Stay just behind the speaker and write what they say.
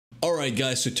Alright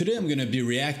guys, so today I'm going to be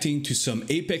reacting to some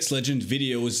Apex Legends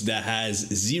videos that has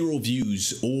 0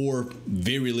 views or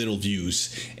very little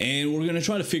views. And we're going to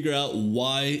try to figure out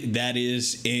why that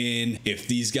is and if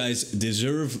these guys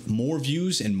deserve more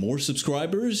views and more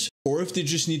subscribers, or if they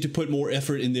just need to put more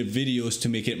effort in their videos to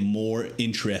make it more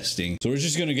interesting. So we're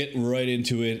just going to get right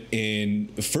into it.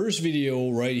 And the first video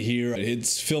right here,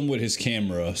 it's filmed with his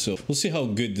camera. So we'll see how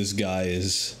good this guy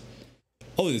is.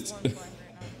 Oh, it's...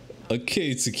 Okay,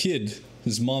 it's a kid.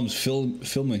 His mom's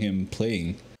filming him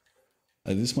playing.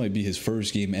 This might be his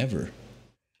first game ever.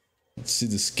 Let's see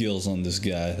the skills on this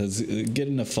guy. Let's get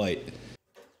in a fight.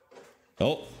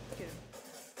 Oh.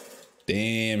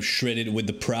 Damn, shredded with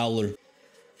the Prowler.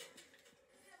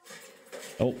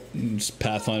 Oh, this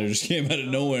Pathfinder just came out of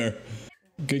nowhere.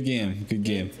 Good game, good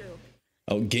game.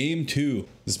 Oh, game 2.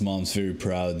 This mom's very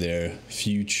proud there.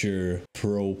 Future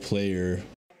pro player.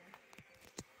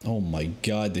 Oh my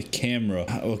god, the camera.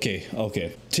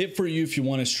 Okay. Tip for you if you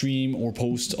want to stream or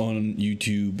post on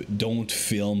YouTube, don't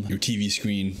film your TV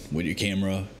screen with your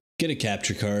camera. Get a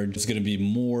capture card. It's gonna be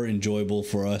more enjoyable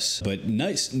for us. But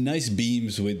nice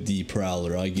beams with the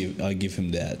Prowler. I give him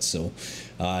that. So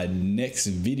next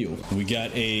video. We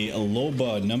got a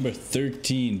Loba number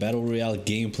 13 Battle Royale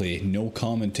gameplay. No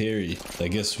commentary. I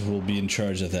guess we'll be in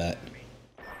charge of that.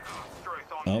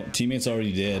 Oh, teammate's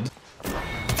already dead.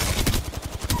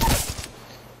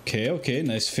 Okay,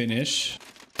 nice finish.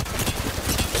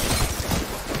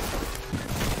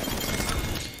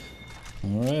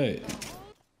 Alright.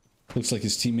 Looks like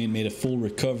his teammate made a full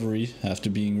recovery after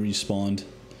being respawned.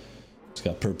 He's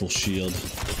got purple shield.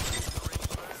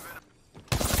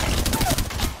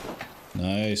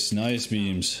 Nice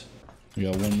beams. We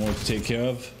got one more to take care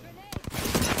of.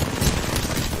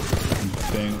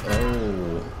 Bang.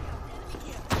 Oh.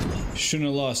 Shouldn't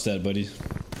have lost that, buddy.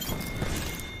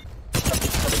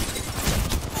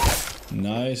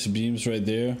 Nice beams right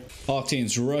there.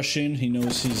 Octane's rushing. He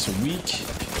knows he's weak.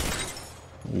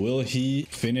 Will he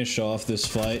finish off this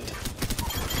fight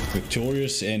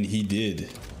victorious? And he did.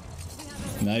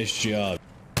 Nice job.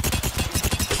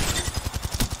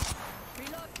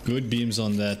 Good beams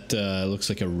on that. Looks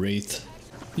like a Wraith.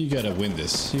 You gotta win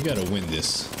this. You gotta win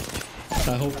this.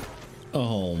 I hope.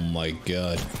 Oh my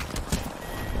god.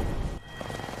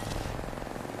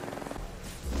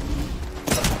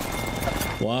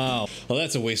 Wow. Well,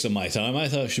 that's a waste of my time. I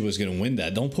thought she was gonna win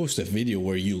that. Don't post a video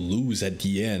where you lose at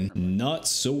the end. Not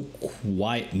so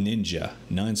quiet ninja.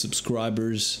 9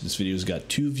 subscribers. This video's got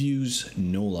 2 views,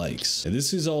 no likes. And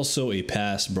this is also a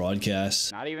past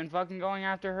broadcast. Not even fucking going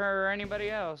after her or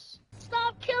anybody else.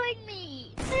 Stop killing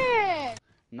me!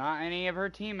 Not any of her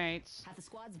teammates.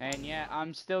 And yet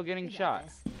I'm still getting shot.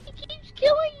 He keeps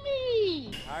killing me!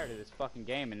 I'm tired of this fucking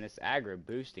game and this aggro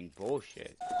boosting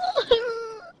bullshit.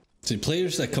 See,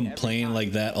 players that complain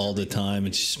like that all the time,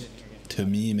 it's just, to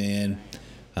me, man,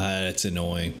 it's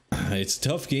annoying. It's a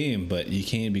tough game, but you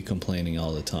can't be complaining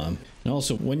all the time. And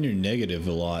also, when you're negative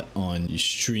a lot on your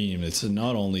stream, it's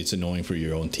not only it's annoying for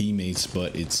your own teammates,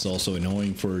 but it's also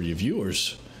annoying for your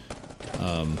viewers.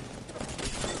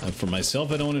 For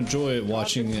myself, I don't enjoy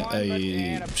watching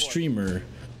a streamer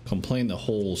complain the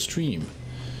whole stream.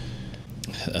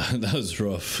 That was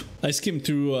rough. I skimmed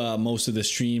through most of the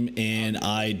stream and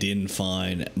I didn't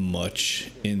find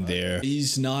much in there.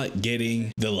 He's not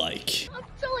getting the like. I'm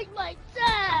telling my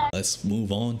dad! Let's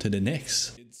move on to the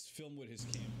next. It's filmed with his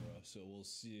camera, so we'll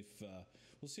see if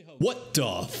how. What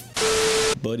the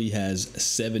Buddy has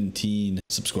 17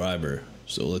 subscriber.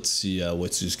 So let's see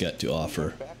what's he's got to offer.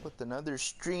 Back with another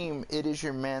stream. It is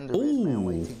your man, the Redragon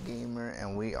Waiting Gamer,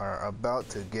 and we are about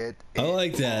to get. I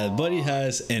like that. Buddy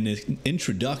has an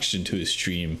introduction to his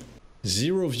stream.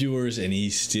 0 viewers, and he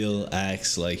still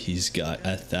acts like he's got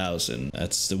 1,000.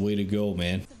 That's the way to go,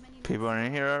 man. People are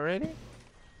in here already.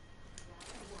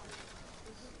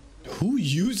 Who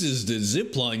uses the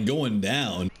zip line going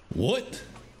down? What?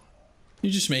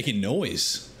 You're just making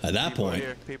noise at that point.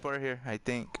 People are here. I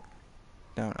think.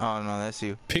 Don't. Oh no, that's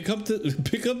you. Pick up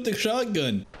the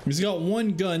shotgun. He's got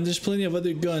one gun. There's plenty of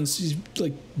other guns. He's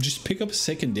like, just pick up a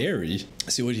secondary.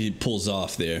 See what he pulls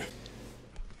off there.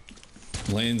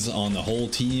 Lands on the whole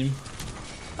team.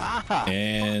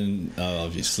 And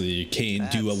obviously you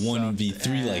can't do a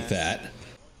 1v3 like that.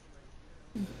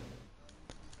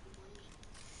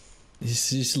 He's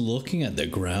just looking at the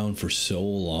ground for so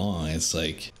long. It's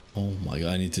like, oh my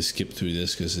god, I need to skip through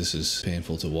this because this is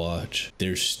painful to watch.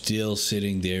 They're still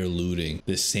sitting there looting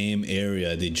the same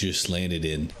area they just landed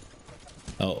in.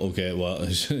 Oh, okay, well,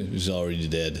 he's already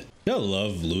dead. I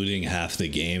love looting half the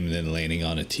game and then landing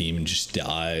on a team and just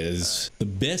die. It's the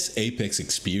best Apex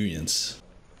experience.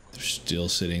 They're still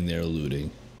sitting there looting.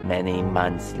 Many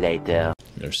months later.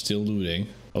 They're still looting.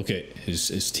 Okay,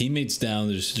 his teammate's down.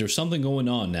 There's something going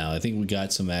on now. I think we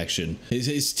got some action.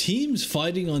 His team's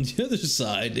fighting on the other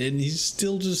side, and he's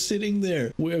still just sitting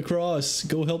there. Way across.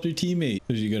 Go help your teammate.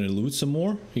 Are you gonna loot some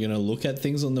more? You gonna look at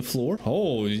things on the floor?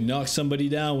 Oh, he knocked somebody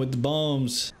down with the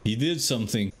bombs. He did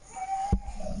something.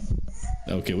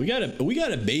 Okay, we got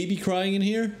a baby crying in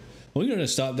here. We're gonna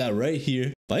stop that right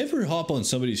here. If I ever hop on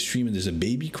somebody's stream and there's a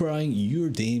baby crying, you're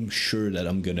damn sure that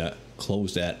I'm gonna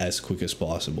close that as quick as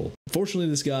possible. Unfortunately,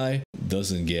 this guy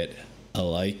doesn't get a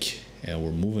like, and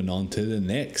we're moving on to the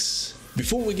next.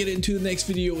 Before we get into the next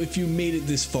video, if you made it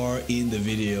this far in the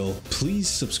video, please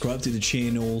subscribe to the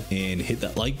channel and hit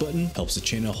that like button. Helps the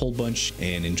channel a whole bunch,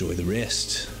 and enjoy the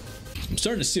rest. I'm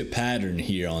starting to see a pattern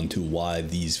here onto why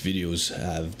these videos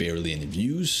have barely any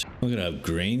views. Look at how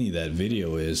grainy that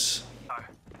video is.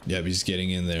 Yep, he's getting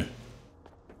in there.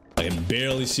 I can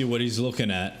barely see what he's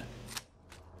looking at.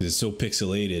 It's so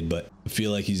pixelated, but I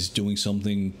feel like he's doing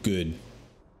something good.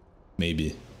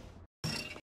 Maybe.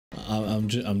 I'm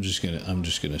just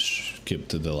gonna skip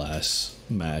to the last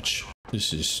match.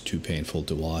 This is too painful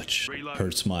to watch.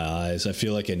 Hurts my eyes. I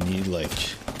feel like I need like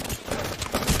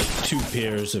 2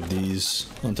 pairs of these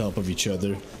on top of each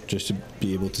other just to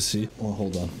be able to see. Oh,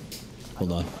 hold on.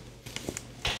 Hold on.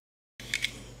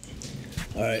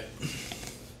 All right.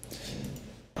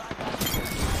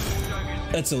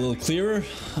 That's a little clearer.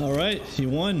 All right, he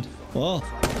won. Well,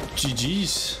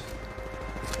 GG's.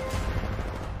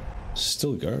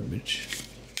 Still garbage.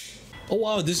 Oh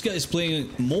wow, this guy's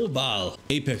playing mobile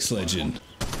Apex Legend.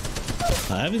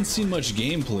 I haven't seen much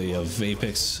gameplay of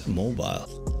Apex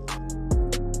Mobile.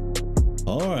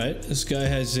 All right, this guy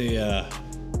has a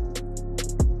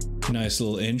nice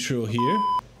little intro here.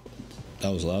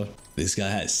 That was loud. This guy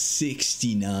has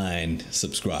 69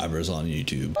 subscribers on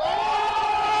YouTube.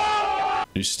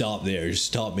 Just stop there. Just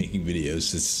stop making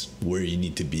videos. It's where you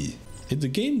need to be. The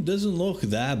game doesn't look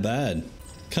that bad.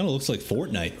 Kind of looks like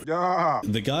Fortnite. Yeah.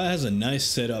 The guy has a nice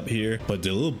setup here, but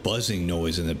the little buzzing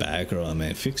noise in the background,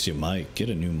 man. Fix your mic. Get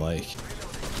a new mic.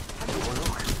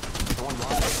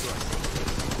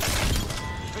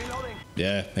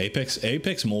 Yeah,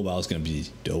 Apex Mobile is gonna be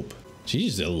dope.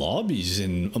 Jeez, the lobbies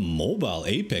in mobile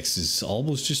Apex is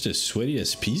almost just as sweaty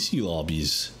as PC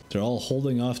lobbies. They're all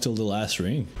holding off till the last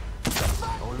ring.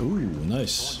 Ooh,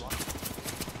 nice.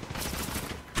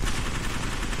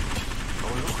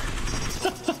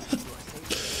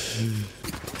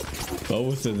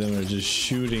 Both of them are just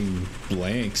shooting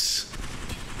blanks.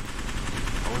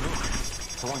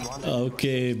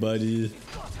 Okay, buddy.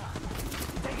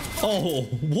 Oh,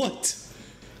 what?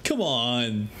 Come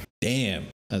on. Damn.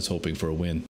 I was hoping for a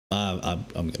win. I'm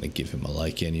gonna give him a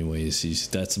like anyways.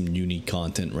 That's some unique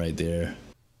content right there.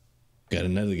 Got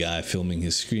another guy filming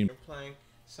his screen. We're playing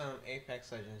some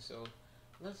Apex Legends, so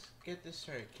let's get this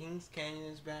started. Kings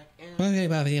Canyon is back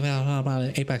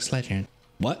and Apex Legend.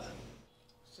 What?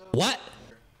 What?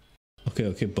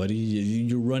 Okay, buddy.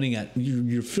 You're running at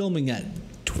you're filming at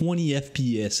 20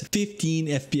 FPS, 15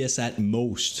 FPS at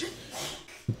most.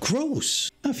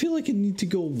 Gross. I feel like I need to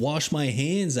go wash my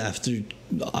hands after.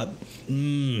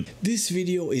 This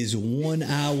video is 1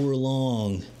 hour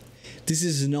long. This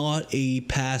is not a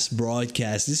past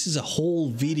broadcast. This is a whole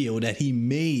video that he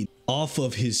made off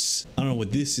of his, I don't know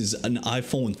what this is, an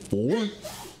iPhone 4?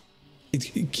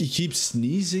 It keeps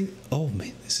sneezing. Oh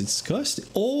man, this is disgusting.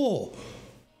 Oh,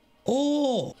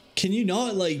 can you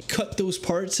not like cut those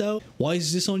parts out? Why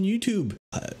is this on YouTube?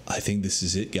 I think this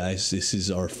is it, guys. This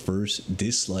is our first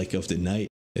dislike of the night.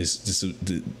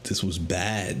 This was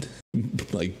bad.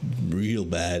 Like real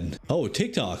bad. Oh,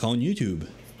 TikTok on YouTube.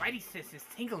 Spidey sis is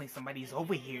tingling. Somebody's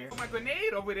over here. Oh, my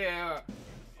grenade over there.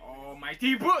 Oh,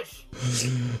 mighty bush.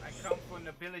 I come from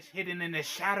the village hidden in the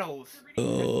shadows.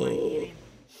 Oh. That's my hidden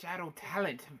shadow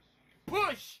talent.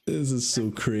 Push. This is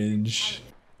so cringe.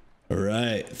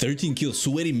 Alright, 13 kill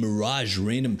sweaty mirage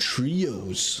random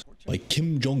trios by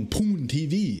Kim Jong-poon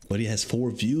TV. But he has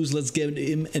 4 views. Let's give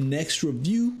him an extra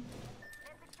view.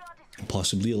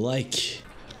 Possibly a like.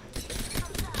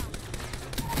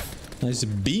 Nice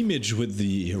beamage with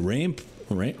the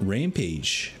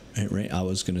rampage. I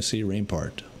was gonna say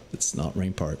rampart. It's not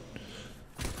rampart.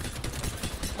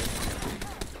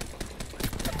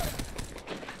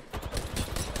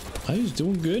 He's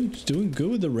doing good. He's doing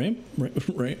good with the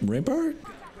rampart.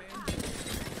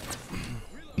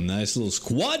 Nice little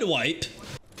squad wipe.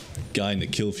 Guy in the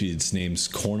kill feed's name's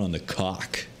Corn on the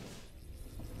Cock.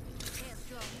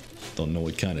 Don't know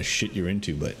what kind of shit you're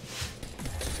into, but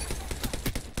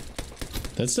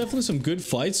that's definitely some good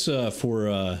fights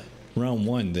for round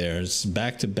 1 there. It's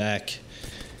back-to-back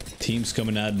teams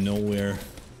coming out of nowhere.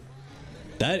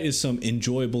 That is some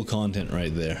enjoyable content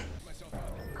right there.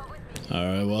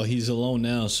 Alright, well, he's alone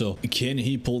now, so can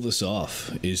he pull this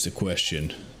off is the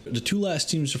question. The two last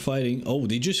teams are fighting. Oh,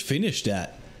 they just finished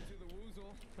that.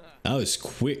 That was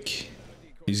quick.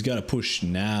 He's got to push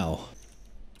now.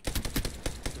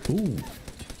 Ooh.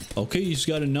 Okay, he's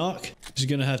got to knock. He's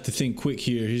going to have to think quick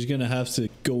here. He's going to have to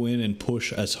go in and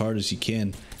push as hard as he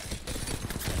can.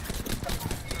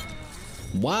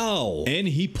 Wow. And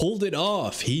he pulled it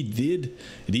off. He did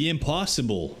the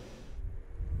impossible.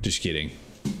 Just kidding.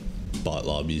 Bot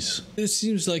lobbies. It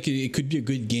seems like it could be a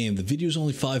good game. The video is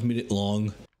only 5 minutes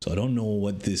long, so I don't know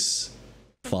what this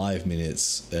 5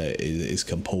 minutes is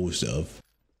composed of.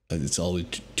 It's only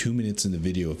 2 minutes in the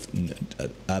video of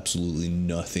absolutely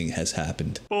nothing has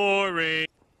happened. Boring.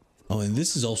 Oh, and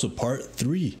this is also part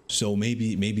 3, so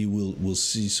maybe we'll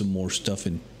see some more stuff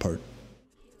in part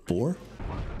 4.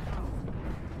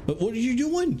 But what are you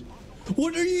doing?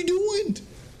 What are you doing?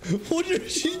 What are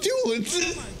you doing?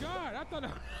 Oh my god! I thought.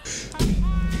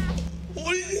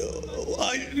 What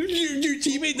are your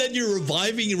teammate that you're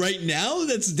reviving right now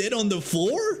that's dead on the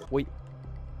floor? Wait,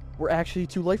 we're actually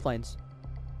 2 lifelines.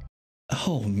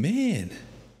 Oh man,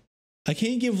 I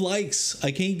can't give likes.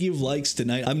 I can't give likes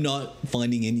tonight. I'm not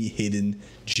finding any hidden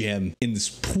gem in this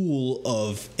pool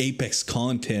of Apex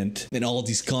content and all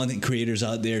these content creators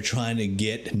out there trying to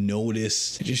get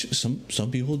noticed. Just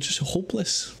some people just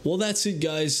hopeless. Well, that's it,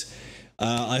 guys.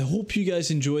 I hope you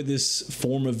guys enjoyed this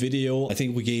form of video. I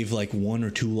think we gave like 1 or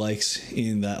 2 likes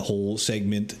in that whole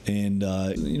segment, and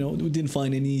you know, we didn't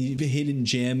find any hidden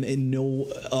gem and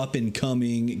no up and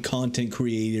coming content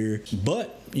creator,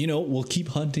 but you know, we'll keep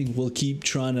hunting. We'll keep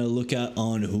trying to look out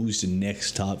on who's the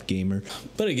next top gamer.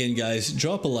 But again, guys,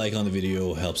 drop a like on the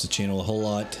video, helps the channel a whole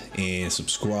lot, and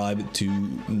subscribe to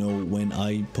know when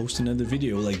I post another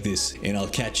video like this, and I'll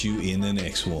catch you in the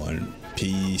next one.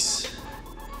 Peace.